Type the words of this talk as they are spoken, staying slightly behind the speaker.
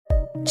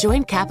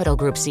Join Capital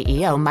Group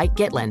CEO Mike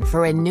Gitlin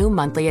for a new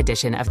monthly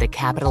edition of the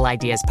Capital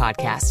Ideas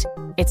Podcast.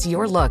 It's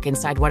your look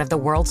inside one of the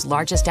world's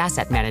largest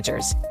asset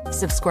managers.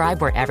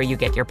 Subscribe wherever you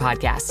get your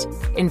podcasts.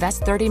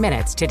 Invest 30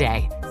 minutes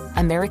today.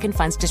 American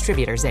Funds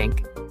Distributors,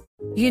 Inc.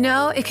 You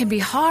know, it can be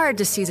hard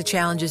to see the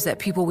challenges that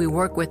people we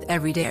work with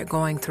every day are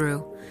going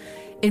through.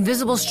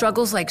 Invisible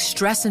struggles like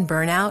stress and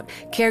burnout,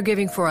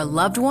 caregiving for a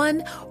loved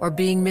one, or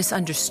being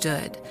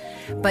misunderstood.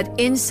 But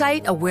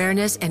insight,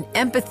 awareness, and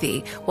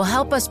empathy will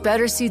help us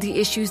better see the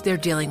issues they're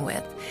dealing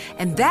with.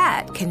 And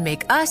that can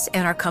make us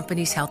and our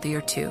companies healthier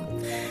too.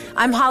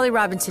 I'm Holly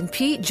Robinson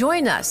Peete.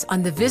 Join us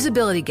on The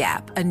Visibility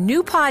Gap, a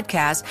new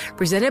podcast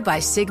presented by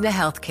Cigna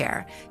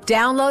Healthcare.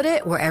 Download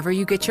it wherever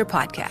you get your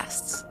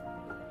podcasts.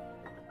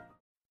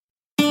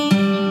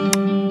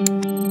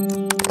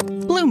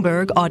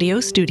 Bloomberg Audio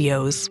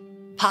Studios.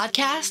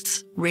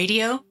 Podcasts,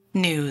 radio,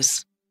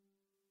 news.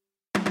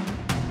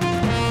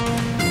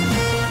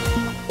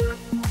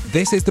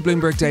 This is the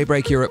Bloomberg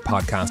Daybreak Europe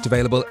podcast,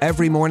 available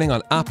every morning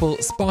on Apple,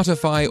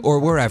 Spotify, or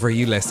wherever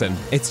you listen.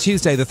 It's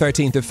Tuesday, the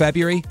 13th of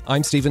February.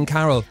 I'm Stephen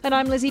Carroll. And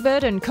I'm Lizzie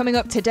Burden. Coming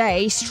up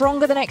today,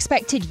 stronger than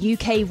expected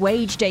UK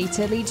wage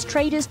data leads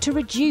traders to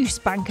reduce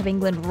Bank of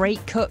England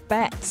rate cut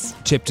bets.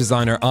 Chip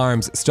designer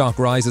ARM's stock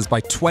rises by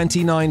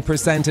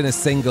 29% in a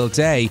single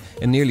day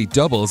and nearly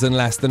doubles in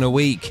less than a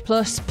week.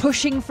 Plus,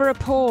 pushing for a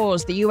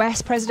pause. The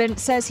US president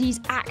says he's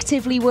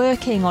actively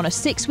working on a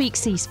 6-week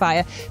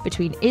ceasefire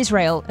between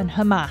Israel and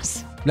Hamas.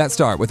 Let's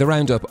start with a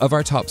roundup of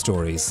our top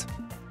stories.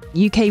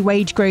 UK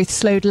wage growth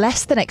slowed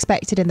less than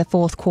expected in the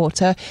fourth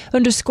quarter,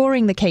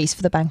 underscoring the case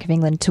for the Bank of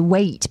England to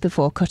wait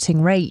before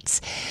cutting rates.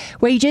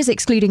 Wages,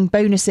 excluding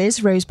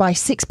bonuses, rose by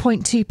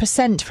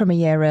 6.2% from a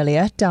year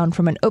earlier, down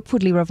from an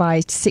upwardly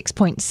revised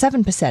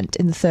 6.7%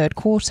 in the third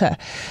quarter.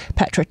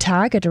 Petra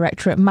Tagg, a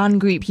director at Man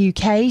Group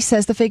UK,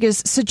 says the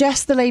figures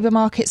suggest the labour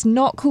market's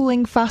not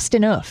cooling fast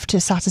enough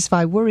to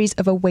satisfy worries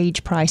of a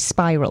wage price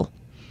spiral.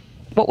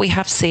 What we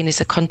have seen is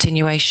a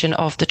continuation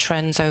of the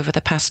trends over the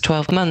past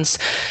 12 months.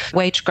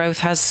 Wage growth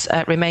has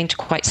remained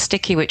quite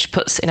sticky, which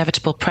puts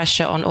inevitable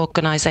pressure on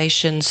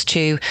organisations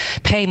to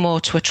pay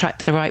more to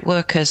attract the right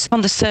workers.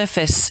 On the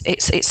surface,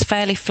 it's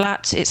fairly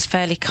flat, it's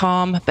fairly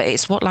calm, but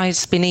it's what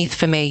lies beneath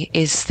for me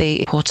is the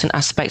important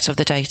aspect of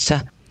the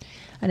data.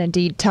 And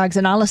indeed, Tagg's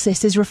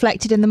analysis is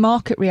reflected in the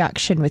market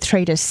reaction, with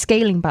traders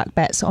scaling back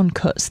bets on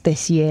cuts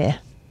this year.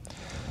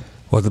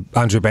 Well,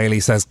 Andrew Bailey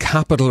says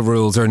capital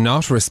rules are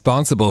not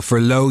responsible for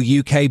low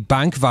UK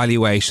bank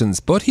valuations,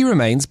 but he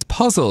remains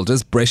puzzled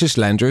as British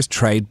lenders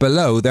trade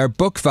below their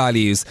book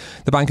values.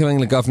 The Bank of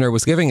England governor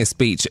was giving a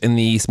speech in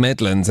the East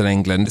Midlands in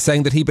England,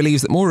 saying that he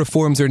believes that more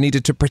reforms are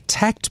needed to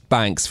protect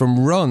banks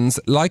from runs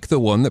like the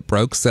one that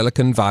broke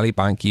Silicon Valley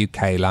Bank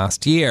UK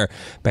last year.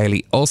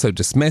 Bailey also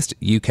dismissed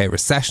UK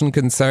recession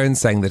concerns,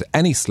 saying that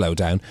any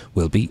slowdown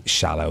will be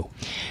shallow.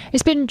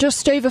 It's been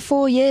just over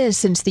 4 years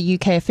since the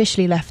UK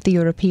officially left the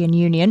European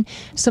Union.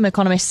 Some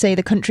economists say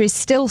the country is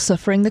still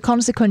suffering the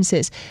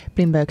consequences.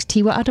 Bloomberg's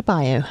Tiwa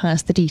Adebayo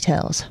has the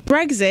details.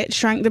 Brexit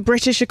shrank the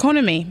British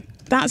economy.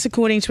 That's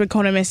according to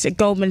economists at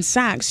Goldman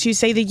Sachs, who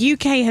say the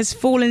UK has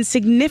fallen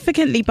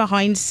significantly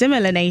behind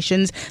similar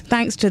nations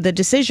thanks to the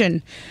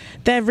decision.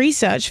 Their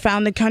research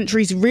found the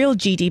country's real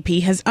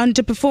GDP has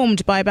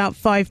underperformed by about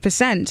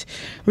 5%.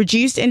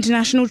 Reduced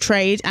international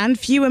trade and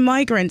fewer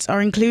migrants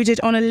are included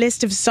on a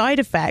list of side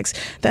effects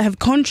that have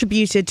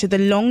contributed to the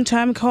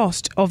long-term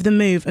cost of the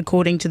move,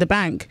 according to the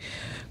bank.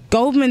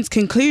 Goldman's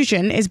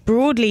conclusion is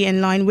broadly in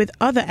line with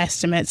other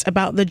estimates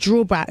about the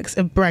drawbacks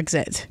of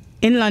Brexit.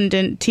 In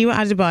London, Tiwa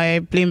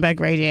Adebayo, Bloomberg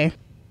Radio.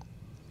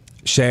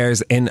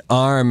 Shares in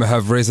ARM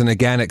have risen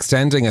again,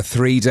 extending a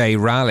 3-day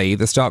rally.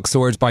 The stock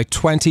soared by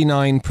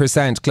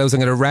 29%,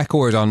 closing at a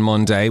record on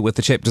Monday, with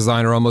the chip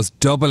designer almost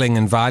doubling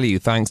in value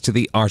thanks to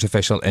the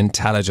artificial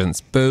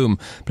intelligence boom.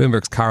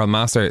 Bloomberg's Carol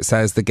Masser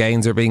says the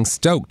gains are being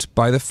stoked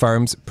by the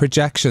firm's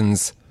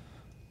projections.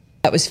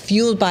 That was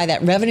fueled by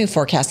that revenue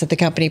forecast that the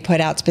company put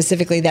out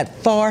specifically that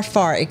far,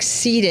 far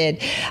exceeded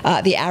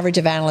the average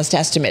of analyst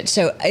estimates.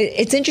 So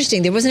it's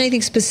interesting. There wasn't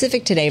anything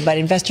specific today, but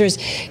investors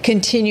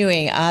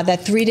continuing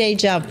that 3-day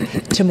jump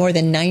to more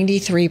than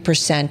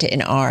 93%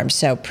 in ARM.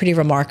 So pretty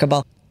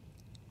remarkable.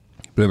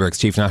 Bloomberg's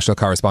chief national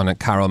correspondent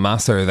Carol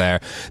Masser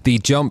there. The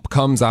jump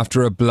comes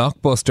after a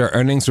blockbuster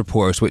earnings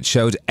report which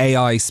showed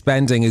AI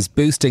spending is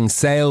boosting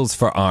sales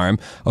for ARM.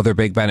 Other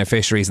big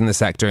beneficiaries in the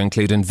sector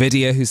include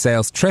Nvidia, whose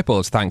sales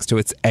tripled thanks to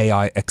its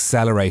AI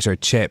accelerator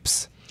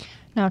chips.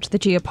 Now to the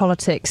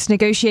geopolitics.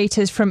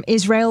 Negotiators from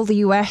Israel, the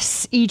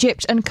US,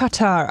 Egypt and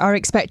Qatar are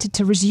expected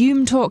to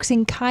resume talks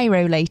in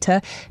Cairo later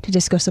to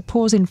discuss a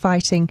pause in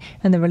fighting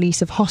and the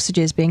release of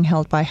hostages being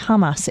held by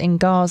Hamas in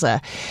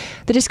Gaza.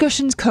 The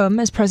discussions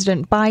come as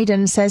President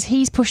Biden says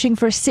he's pushing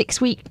for a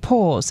 6-week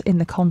pause in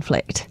the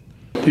conflict.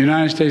 The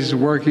United States is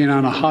working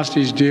on a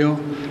hostage deal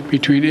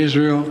between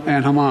Israel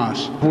and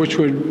Hamas, which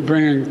would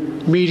bring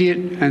an immediate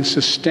and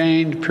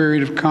sustained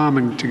period of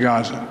calming to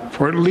Gaza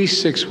for at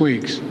least 6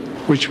 weeks,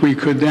 which we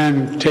could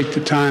then take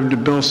the time to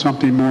build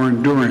something more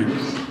enduring.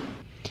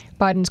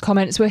 Biden's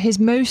comments were his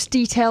most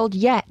detailed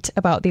yet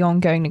about the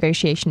ongoing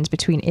negotiations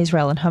between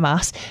Israel and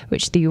Hamas,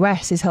 which the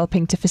US is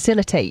helping to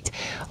facilitate.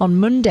 On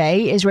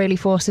Monday, Israeli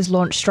forces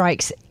launched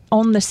strikes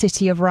on the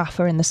city of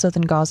Rafah in the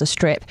southern Gaza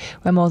Strip,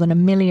 where more than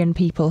 1 million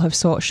people have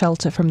sought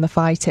shelter from the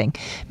fighting.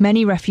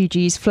 Many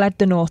refugees fled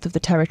the north of the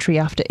territory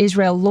after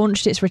Israel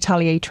launched its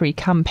retaliatory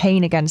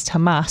campaign against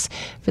Hamas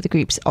for the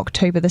group's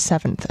October the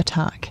 7th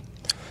attack.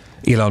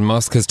 Elon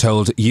Musk has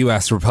told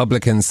US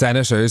Republican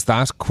senators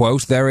that,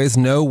 quote, there is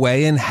no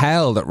way in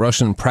hell that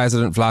Russian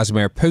President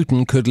Vladimir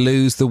Putin could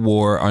lose the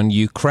war on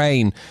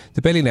Ukraine.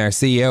 The billionaire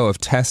CEO of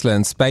Tesla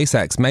and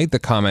SpaceX made the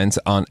comment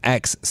on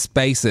X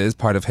Spaces,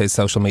 part of his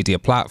social media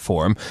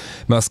platform.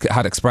 Musk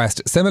had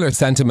expressed similar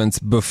sentiments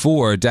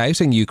before,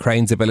 doubting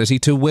Ukraine's ability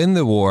to win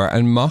the war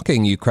and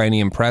mocking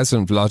Ukrainian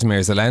President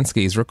Volodymyr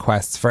Zelensky's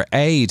requests for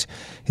aid.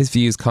 His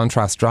views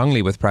contrast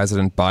strongly with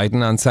President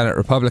Biden and Senate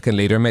Republican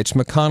leader Mitch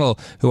McConnell,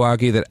 who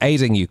argue that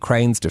aiding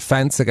Ukraine's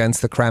defence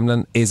against the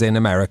Kremlin is in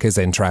America's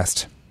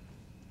interest.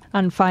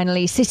 And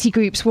finally,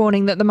 Citigroup's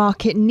warning that the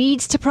market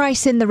needs to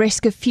price in the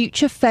risk of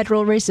future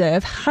Federal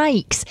Reserve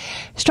hikes.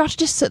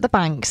 Strategists at the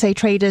bank say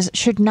traders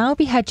should now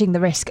be hedging the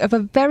risk of a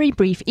very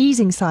brief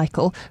easing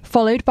cycle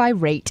followed by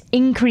rate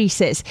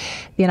increases.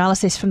 The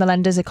analysis from the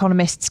lender's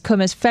economists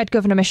come as Fed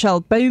Governor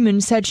Michelle Bowman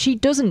said she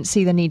doesn't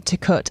see the need to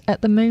cut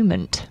at the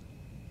moment.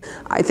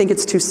 I think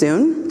it's too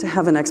soon to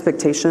have an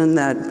expectation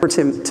that or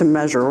to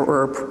measure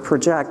or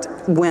project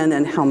when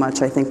and how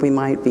much I think we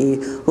might be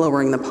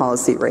lowering the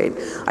policy rate.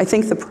 I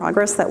think the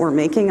progress that we're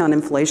making on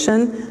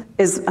inflation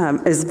is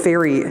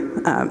very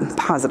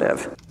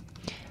positive.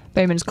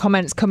 Bowman's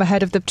comments come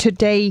ahead of the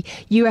today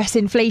US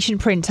inflation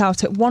print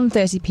out at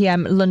 1:30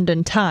 p.m.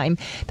 London time.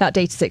 That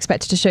data is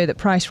expected to show that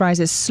price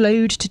rises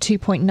slowed to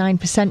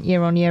 2.9%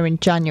 year on year in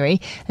January,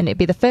 and it'd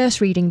be the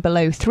first reading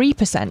below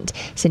 3%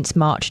 since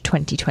March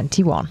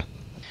 2021.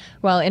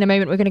 Well, in a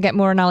moment, we're going to get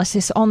more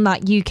analysis on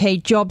that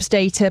UK jobs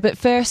data. But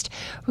first,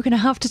 we're going to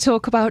have to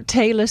talk about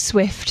Taylor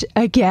Swift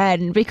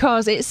again,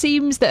 because it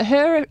seems that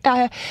her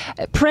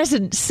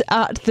presence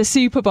at the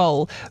Super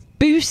Bowl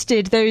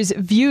boosted those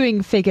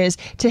viewing figures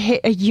to hit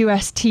a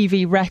US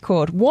TV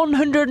record.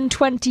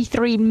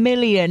 123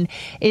 million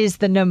is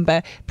the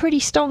number. Pretty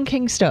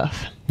stonking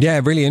stuff. Yeah,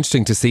 really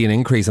interesting to see an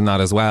increase in that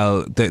as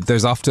well.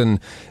 There's often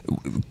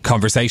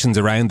conversations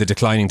around the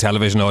declining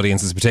television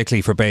audiences,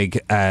 particularly for big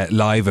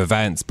live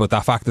events, but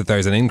that fact that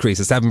there's an increase,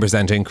 a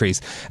 7%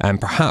 increase,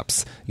 and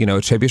perhaps,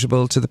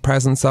 attributable to the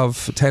presence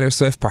of Taylor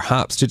Swift,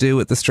 perhaps to do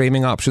with the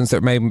streaming options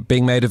that are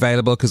being made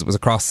available, because it was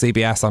across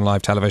CBS on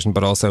live television,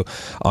 but also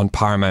on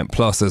Paramount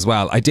Plus as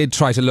well. I did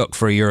try to look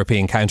for a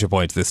European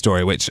counterpoint to this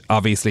story, which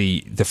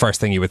obviously the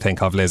first thing you would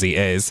think of, Lizzie,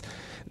 is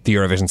the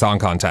Eurovision Song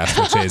Contest,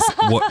 which is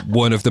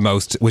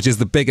which is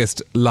the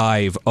biggest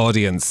live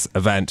audience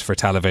event for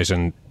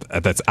television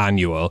that's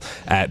annual.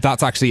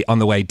 That's actually on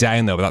the way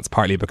down, though, but that's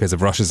partly because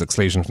of Russia's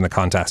exclusion from the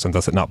contest and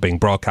thus it not being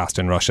broadcast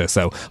in Russia.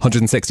 So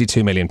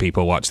 162 million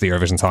people watched the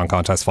Eurovision Song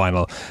Contest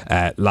final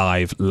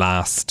live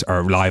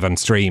and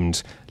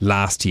streamed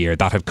last year.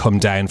 That had come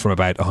down from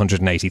about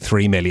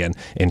 183 million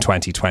in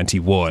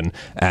 2021,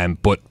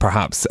 but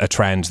perhaps a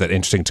trend that's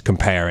interesting to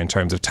compare in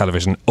terms of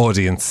television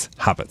audience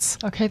habits.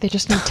 OK, they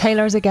just need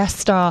Taylor as a guest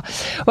star.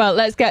 Well,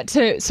 let's get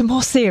to some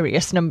more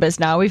serious numbers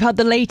now. We've had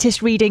the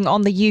latest reading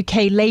on the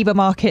UK labour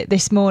market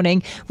this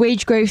morning.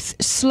 Wage growth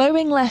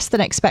slowing less than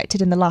expected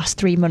in the last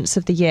 3 months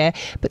of the year,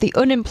 but the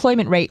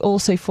unemployment rate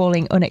also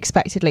falling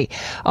unexpectedly.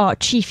 Our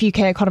chief UK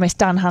economist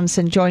Dan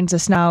Hansen joins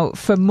us now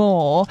for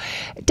more.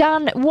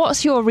 Dan,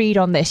 what's your read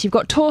on this? You've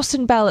got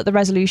Torsten Bell at the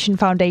Resolution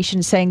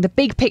Foundation saying the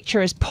big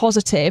picture is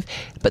positive,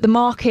 but the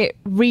market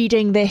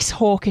reading this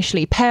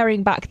hawkishly,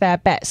 paring back their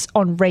bets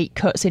on rate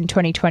cuts in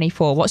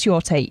 2024. What's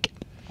your take?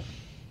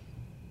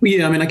 Well,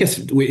 yeah, I guess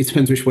it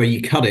depends which way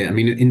you cut it.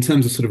 In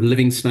terms of sort of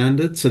living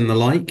standards and the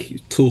like,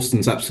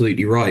 Torsten's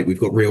absolutely right. We've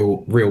got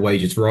real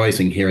wages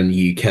rising here in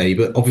the UK,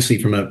 but obviously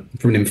from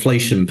an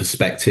inflation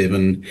perspective,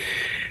 and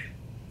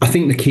I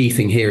think the key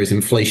thing here is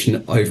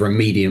inflation over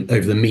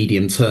the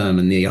medium term,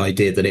 and the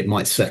idea that it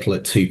might settle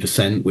at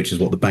 2%, which is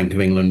what the Bank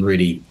of England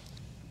really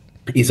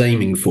is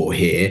aiming for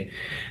here.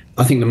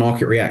 I think the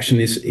market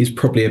reaction is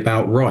probably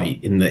about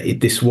right in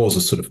that this was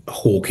a sort of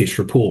hawkish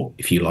report,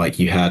 if you like.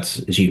 You had,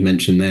 as you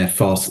mentioned there,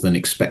 faster than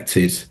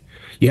expected.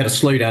 You had a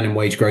slowdown in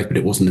wage growth, but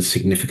it wasn't as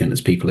significant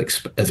as people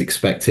as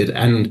expected.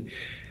 And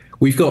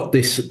we've got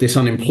this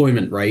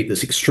unemployment rate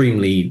that's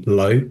extremely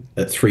low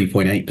at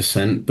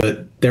 3.8%,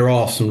 but there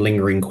are some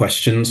lingering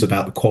questions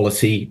about the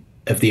quality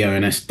of the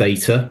ONS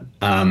data.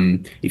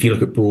 If you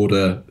look at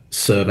broader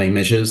survey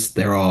measures,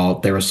 there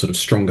are sort of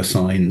stronger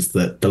signs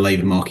that the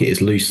labour market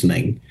is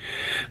loosening.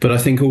 But I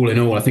think all in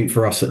all, I think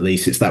for us at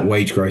least, it's that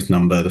wage growth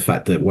number, the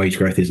fact that wage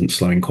growth isn't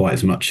slowing quite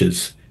as much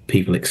as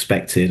people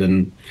expected.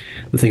 And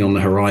the thing on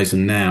the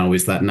horizon now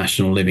is that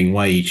national living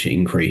wage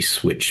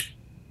increase, which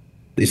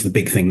is the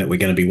big thing that we're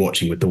going to be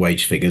watching with the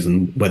wage figures,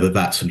 and whether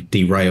that sort of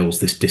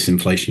derails this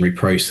disinflationary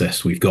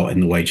process we've got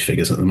in the wage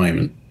figures at the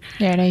moment.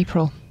 Yeah, in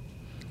April.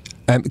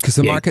 Because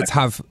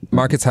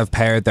markets have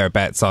paired their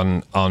bets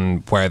on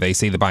where they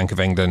see the Bank of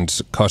England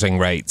cutting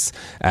rates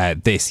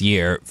this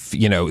year,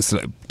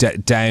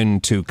 down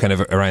to kind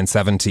of around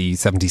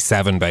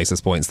 77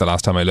 basis points the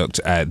last time I looked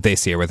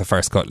this year, with the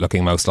first cut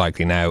looking most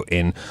likely now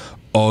in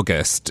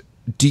August.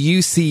 Do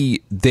you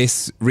see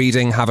this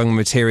reading having a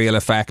material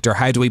effect, or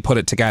how do we put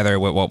it together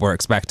with what we're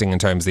expecting in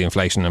terms of the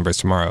inflation numbers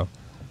tomorrow?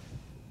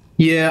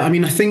 Yeah, I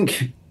mean, I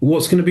think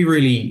what's going to be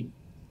really...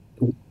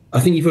 I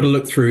think you've got to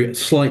look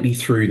slightly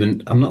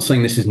through I'm not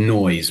saying this is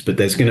noise, but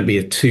there's going to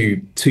be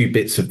two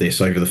bits of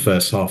this over the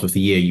first half of the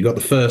year. You've got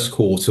the first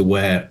quarter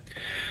where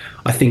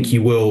I think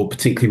you will,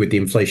 particularly with the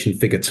inflation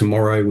figure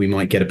tomorrow, we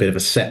might get a bit of a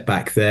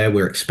setback there.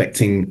 We're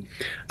expecting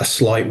a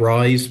slight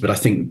rise, but I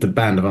think the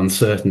band of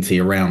uncertainty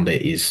around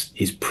it is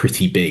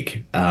pretty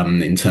big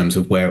in terms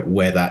of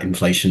where that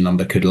inflation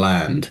number could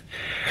land.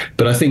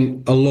 But I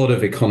think a lot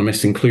of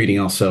economists, including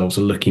ourselves,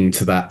 are looking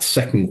to that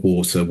second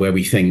quarter where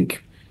we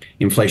think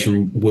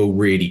inflation will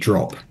really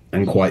drop,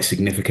 and quite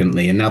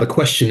significantly. And now the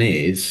question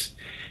is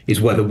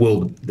whether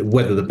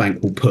the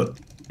bank will put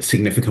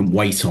significant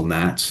weight on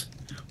that,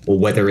 or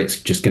whether it's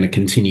just going to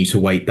continue to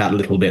wait that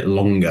little bit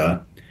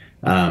longer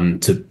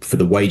for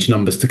the wage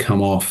numbers to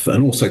come off,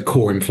 and also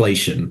core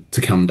inflation to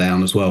come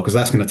down as well, because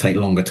that's going to take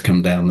longer to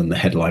come down than the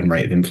headline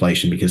rate of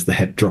inflation, because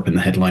the drop in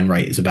the headline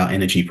rate is about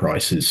energy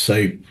prices.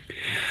 So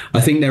I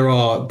think there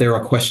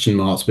are question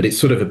marks, but it's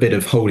sort of a bit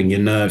of holding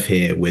your nerve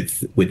here with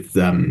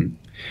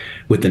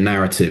the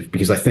narrative,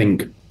 because I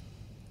think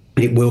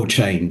it will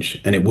change,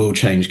 and it will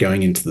change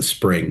going into the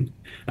spring,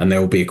 and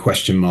there will be a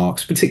question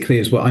marks, particularly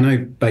as well. I know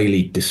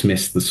Bailey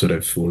dismissed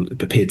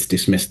appeared to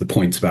dismiss the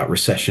points about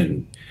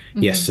recession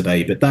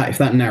yesterday, but if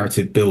that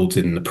narrative builds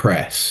in the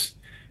press,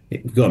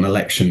 we've got an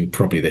election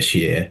probably this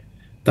year,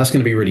 that's going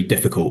to be really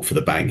difficult for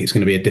the bank. It's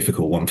going to be a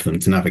difficult one for them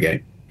to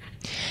navigate.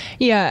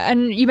 Yeah,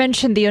 and you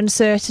mentioned the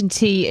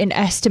uncertainty in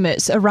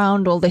estimates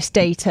around all this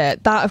data.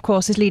 That, of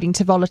course, is leading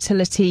to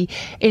volatility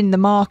in the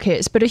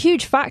markets. But a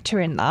huge factor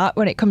in that,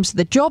 when it comes to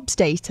the jobs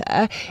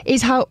data,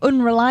 is how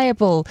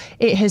unreliable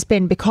it has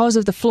been because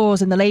of the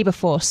flaws in the labour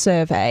force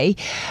survey.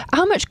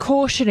 How much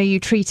caution are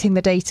you treating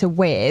the data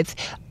with?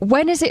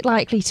 When is it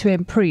likely to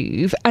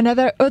improve? And are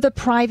there other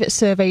private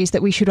surveys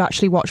that we should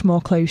actually watch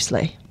more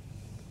closely?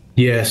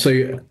 Yeah,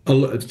 so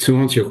to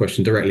answer your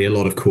question directly, a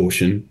lot of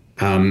caution.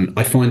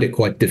 I find it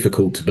quite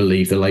difficult to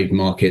believe the labour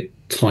market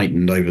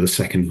tightened over the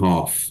second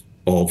half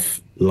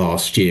of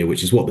last year,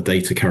 which is what the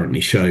data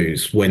currently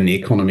shows, when the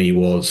economy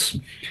was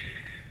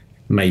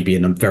maybe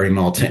in a very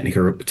mild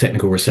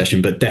technical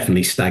recession, but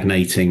definitely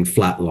stagnating,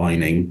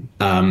 flatlining.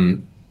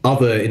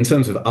 In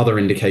terms of other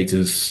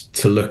indicators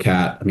to look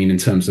at, I mean, in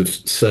terms of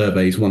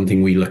surveys, one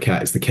thing we look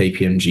at is the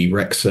KPMG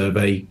REC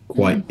survey,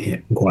 quite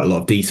a lot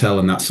of detail,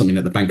 and that's something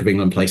that the Bank of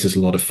England places a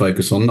lot of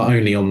focus on, not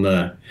only on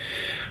the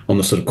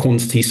sort of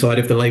quantity side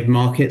of the labour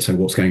market, so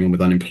what's going on with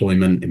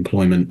unemployment,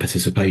 employment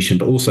participation,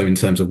 but also in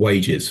terms of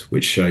wages,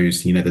 which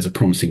shows, there's a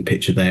promising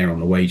picture there on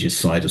the wages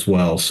side as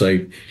well. So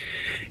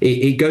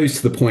it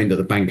goes to the point that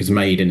the bank has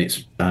made in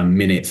its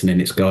minutes and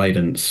in its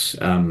guidance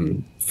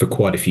for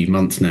quite a few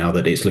months now,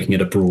 that it's looking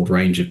at a broad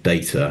range of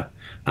data.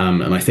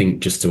 And I think,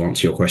 just to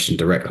answer your question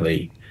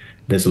directly,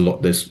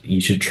 you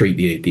should treat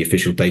the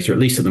official data, at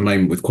least at the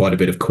moment, with quite a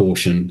bit of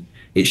caution.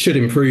 It should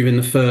begin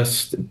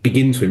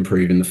to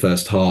improve in the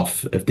first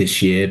half of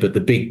this year, but the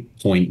big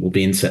point will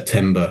be in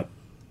September,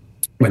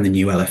 when the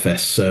new LFS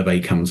survey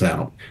comes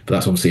out. But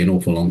that's obviously an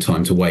awful long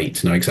time to wait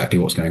to know exactly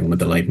what's going on with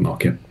the labour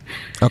market.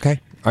 Okay.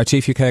 Our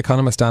Chief UK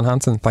Economist, Dan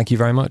Hansen, thank you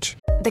very much.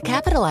 The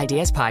Capital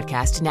Ideas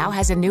podcast now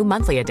has a new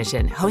monthly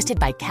edition hosted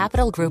by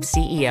Capital Group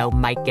CEO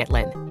Mike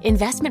Gitlin.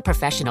 Investment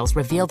professionals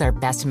reveal their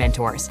best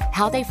mentors,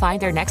 how they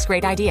find their next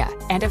great idea,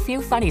 and a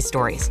few funny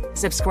stories.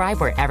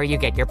 Subscribe wherever you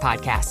get your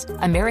podcasts.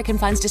 American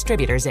Funds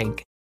Distributors,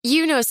 Inc.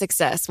 You know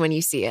success when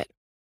you see it.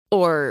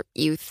 Or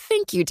you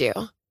think you do.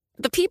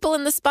 The people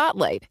in the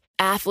spotlight.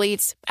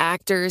 Athletes,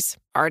 actors,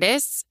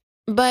 artists.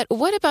 But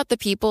what about the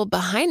people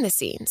behind the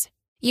scenes?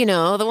 You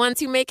know, the ones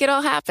who make it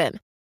all happen.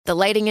 The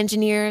lighting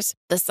engineers,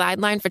 the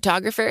sideline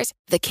photographers,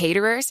 the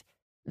caterers.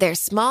 They're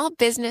small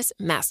business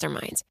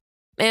masterminds.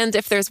 And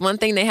if there's one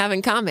thing they have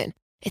in common,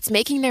 it's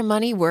making their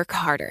money work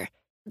harder.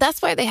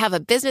 That's why they have a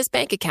business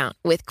bank account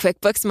with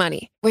QuickBooks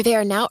Money, where they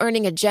are now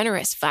earning a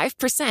generous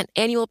 5%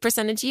 annual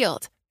percentage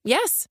yield.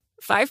 Yes,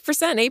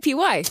 5%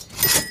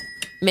 APY.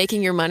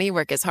 Making your money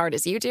work as hard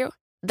as you do?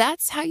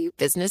 That's how you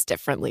business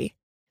differently.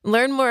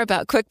 Learn more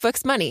about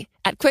QuickBooks Money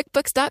at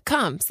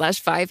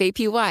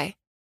quickbooks.com/5APY.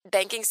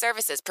 Banking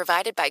services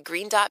provided by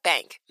Green Dot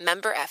Bank,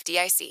 member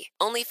FDIC.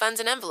 Only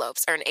funds and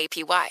envelopes earn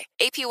APY.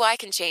 APY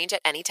can change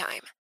at any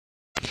time.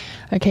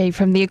 Okay,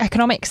 from the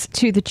economics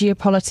to the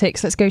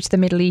geopolitics, let's go to the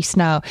Middle East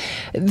now.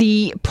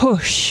 The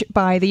push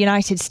by the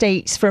United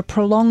States for a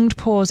prolonged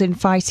pause in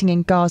fighting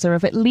in Gaza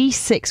of at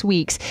least 6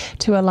 weeks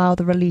to allow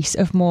the release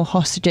of more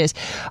hostages.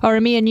 Our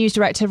EMEA News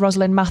Director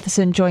Rosalind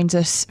Matheson joins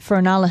us for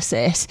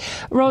analysis.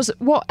 Ros,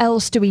 what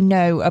else do we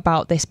know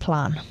about this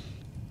plan?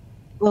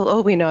 Well,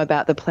 all we know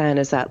about the plan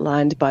is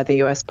outlined by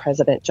the US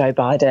President Joe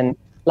Biden.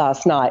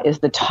 last night is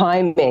the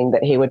timing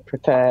that he would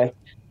prefer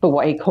for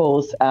what he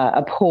calls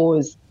a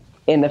pause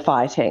in the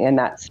fighting, and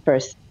that's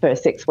for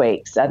 6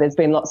 weeks. There's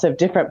been lots of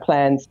different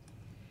plans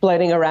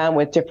floating around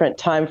with different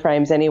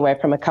timeframes, anywhere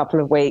from a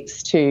couple of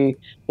weeks to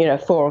 4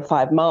 or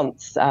 5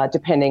 months,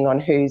 depending on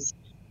who's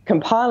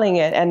compiling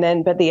it.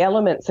 But the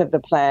elements of the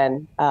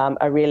plan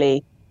are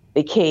really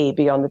the key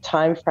beyond the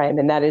timeframe,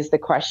 and that is the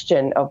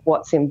question of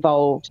what's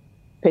involved.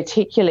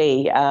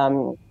 Particularly,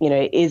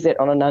 is it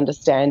on an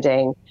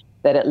understanding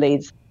that it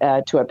leads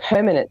to a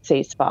permanent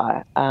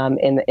ceasefire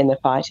in the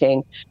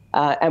fighting,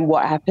 and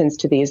what happens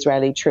to the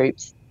Israeli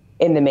troops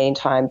in the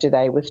meantime? Do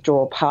they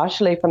withdraw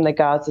partially from the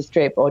Gaza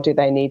Strip, or do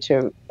they need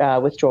to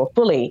withdraw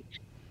fully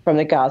from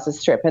the Gaza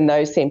Strip? And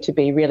those seem to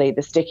be really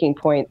the sticking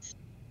points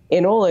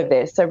in all of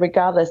this. So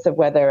regardless of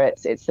whether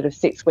it's sort of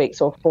 6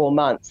 weeks or 4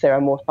 months, there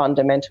are more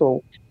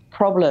fundamental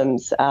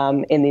problems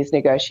in these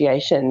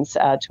negotiations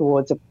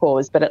towards a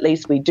pause. But at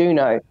least we do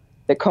know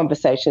that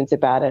conversations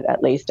about it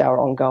at least are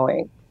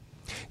ongoing.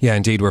 Yeah,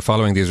 indeed. We're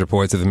following these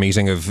reports of a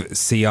meeting of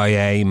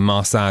CIA,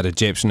 Mossad,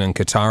 Egyptian and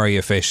Qatari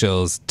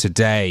officials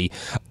today.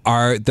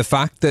 Are the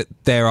fact that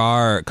there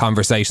are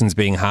conversations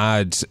being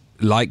had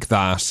like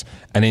that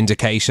an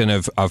indication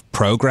of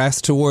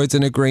progress towards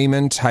an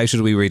agreement? How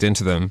should we read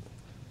into them?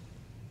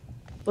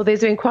 Well,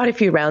 there's been quite a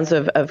few rounds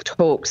of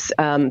talks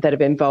that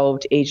have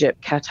involved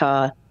Egypt,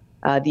 Qatar,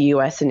 the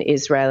US and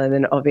Israel, and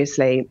then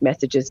obviously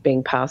messages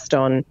being passed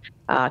on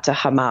to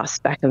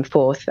Hamas back and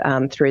forth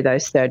through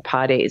those third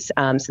parties.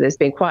 So there's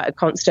been quite a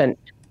constant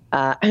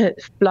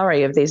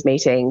flurry of these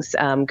meetings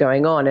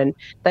going on, and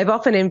they've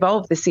often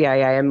involved the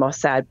CIA and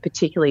Mossad,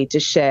 particularly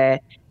to share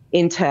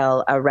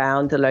intel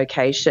around the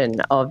location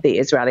of the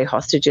Israeli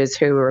hostages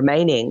who are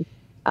remaining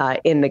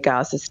in the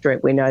Gaza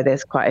Strip. We know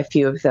there's quite a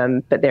few of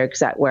them, but their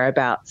exact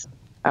whereabouts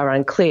are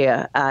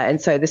unclear. And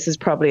so this is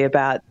probably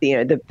about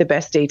the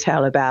best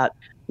detail about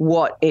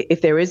what,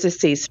 if there is a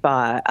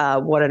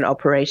ceasefire, what an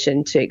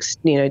operation to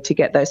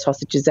get those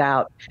hostages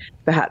out,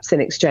 perhaps in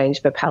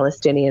exchange for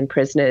Palestinian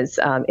prisoners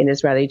in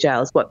Israeli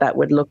jails, what that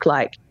would look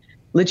like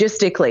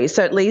logistically.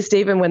 So at least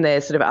even when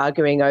they're sort of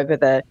arguing over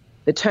the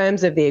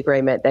terms of the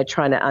agreement, they're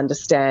trying to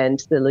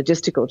understand the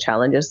logistical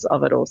challenges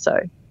of it also.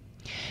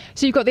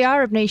 So you've got the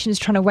Arab nations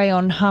trying to weigh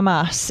on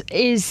Hamas.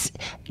 Is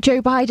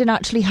Joe Biden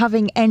actually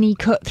having any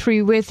cut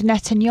through with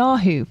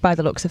Netanyahu by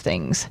the looks of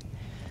things?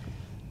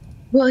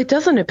 Well, it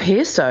doesn't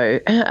appear so,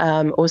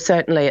 or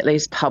certainly at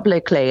least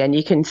publicly. And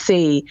you can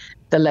see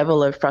the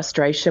level of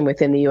frustration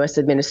within the US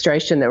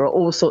administration. There are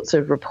all sorts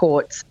of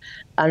reports,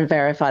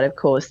 unverified, of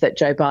course, that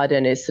Joe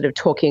Biden is sort of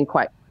talking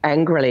quite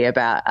angrily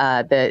about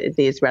the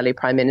Israeli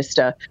prime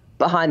minister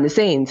behind the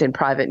scenes in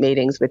private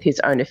meetings with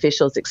his own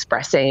officials,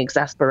 expressing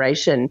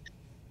exasperation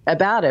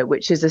about it,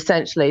 which is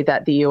essentially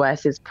that the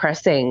US is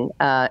pressing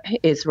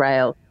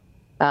Israel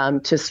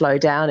to slow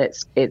down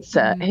its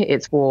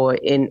war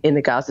in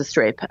the Gaza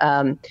Strip.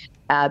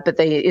 But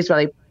the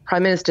Israeli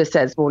prime minister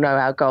says, well, no,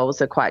 our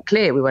goals are quite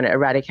clear. We want to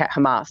eradicate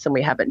Hamas, and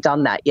we haven't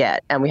done that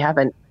yet, and we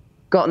haven't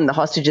gotten the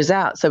hostages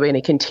out. So we're going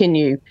to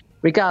continue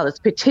regardless.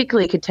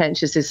 Particularly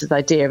contentious is this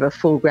idea of a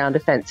full ground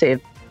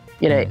offensive,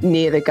 near in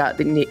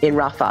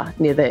Rafah,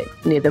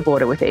 near the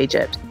border with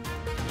Egypt.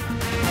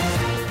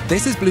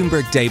 This is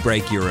Bloomberg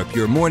Daybreak Europe,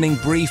 your morning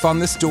brief on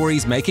the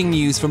stories making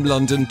news from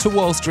London to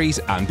Wall Street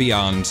and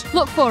beyond.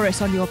 Look for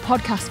us on your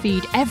podcast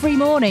feed every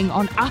morning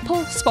on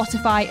Apple,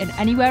 Spotify and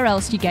anywhere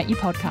else you get your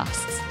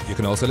podcasts. You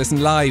can also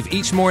listen live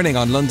each morning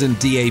on London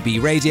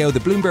DAB Radio,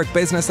 the Bloomberg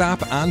Business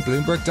app and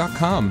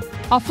Bloomberg.com.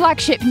 Our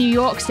flagship New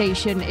York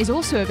station is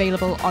also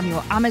available on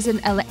your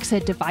Amazon Alexa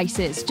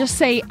devices. Just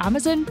say,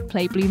 Amazon,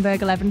 play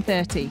Bloomberg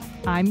 1130.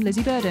 I'm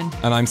Lizzie Burden.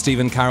 And I'm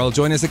Stephen Carroll.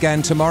 Join us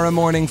again tomorrow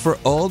morning for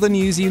all the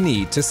news you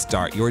need to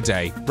start your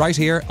day, right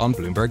here on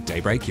Bloomberg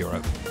Daybreak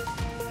Europe.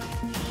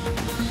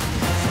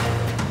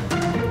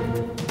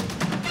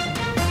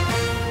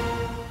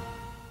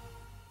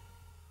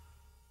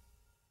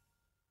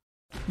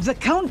 The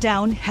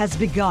countdown has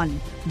begun.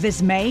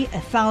 This May,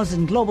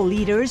 1,000 global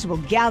leaders will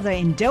gather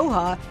in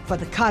Doha for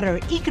the Qatar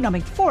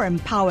Economic Forum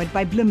powered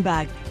by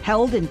Bloomberg,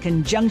 held in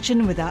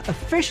conjunction with our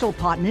official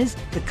partners,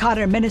 the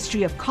Qatar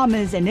Ministry of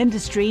Commerce and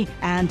Industry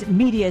and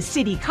Media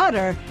City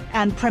Qatar,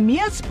 and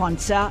premier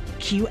sponsor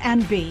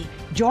QNB.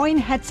 Join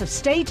heads of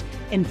state,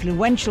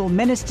 influential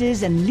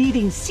ministers and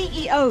leading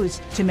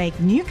CEOs to make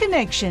new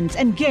connections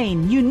and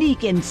gain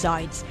unique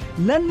insights.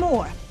 Learn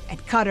more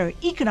at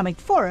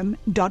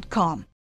QatarEconomicForum.com.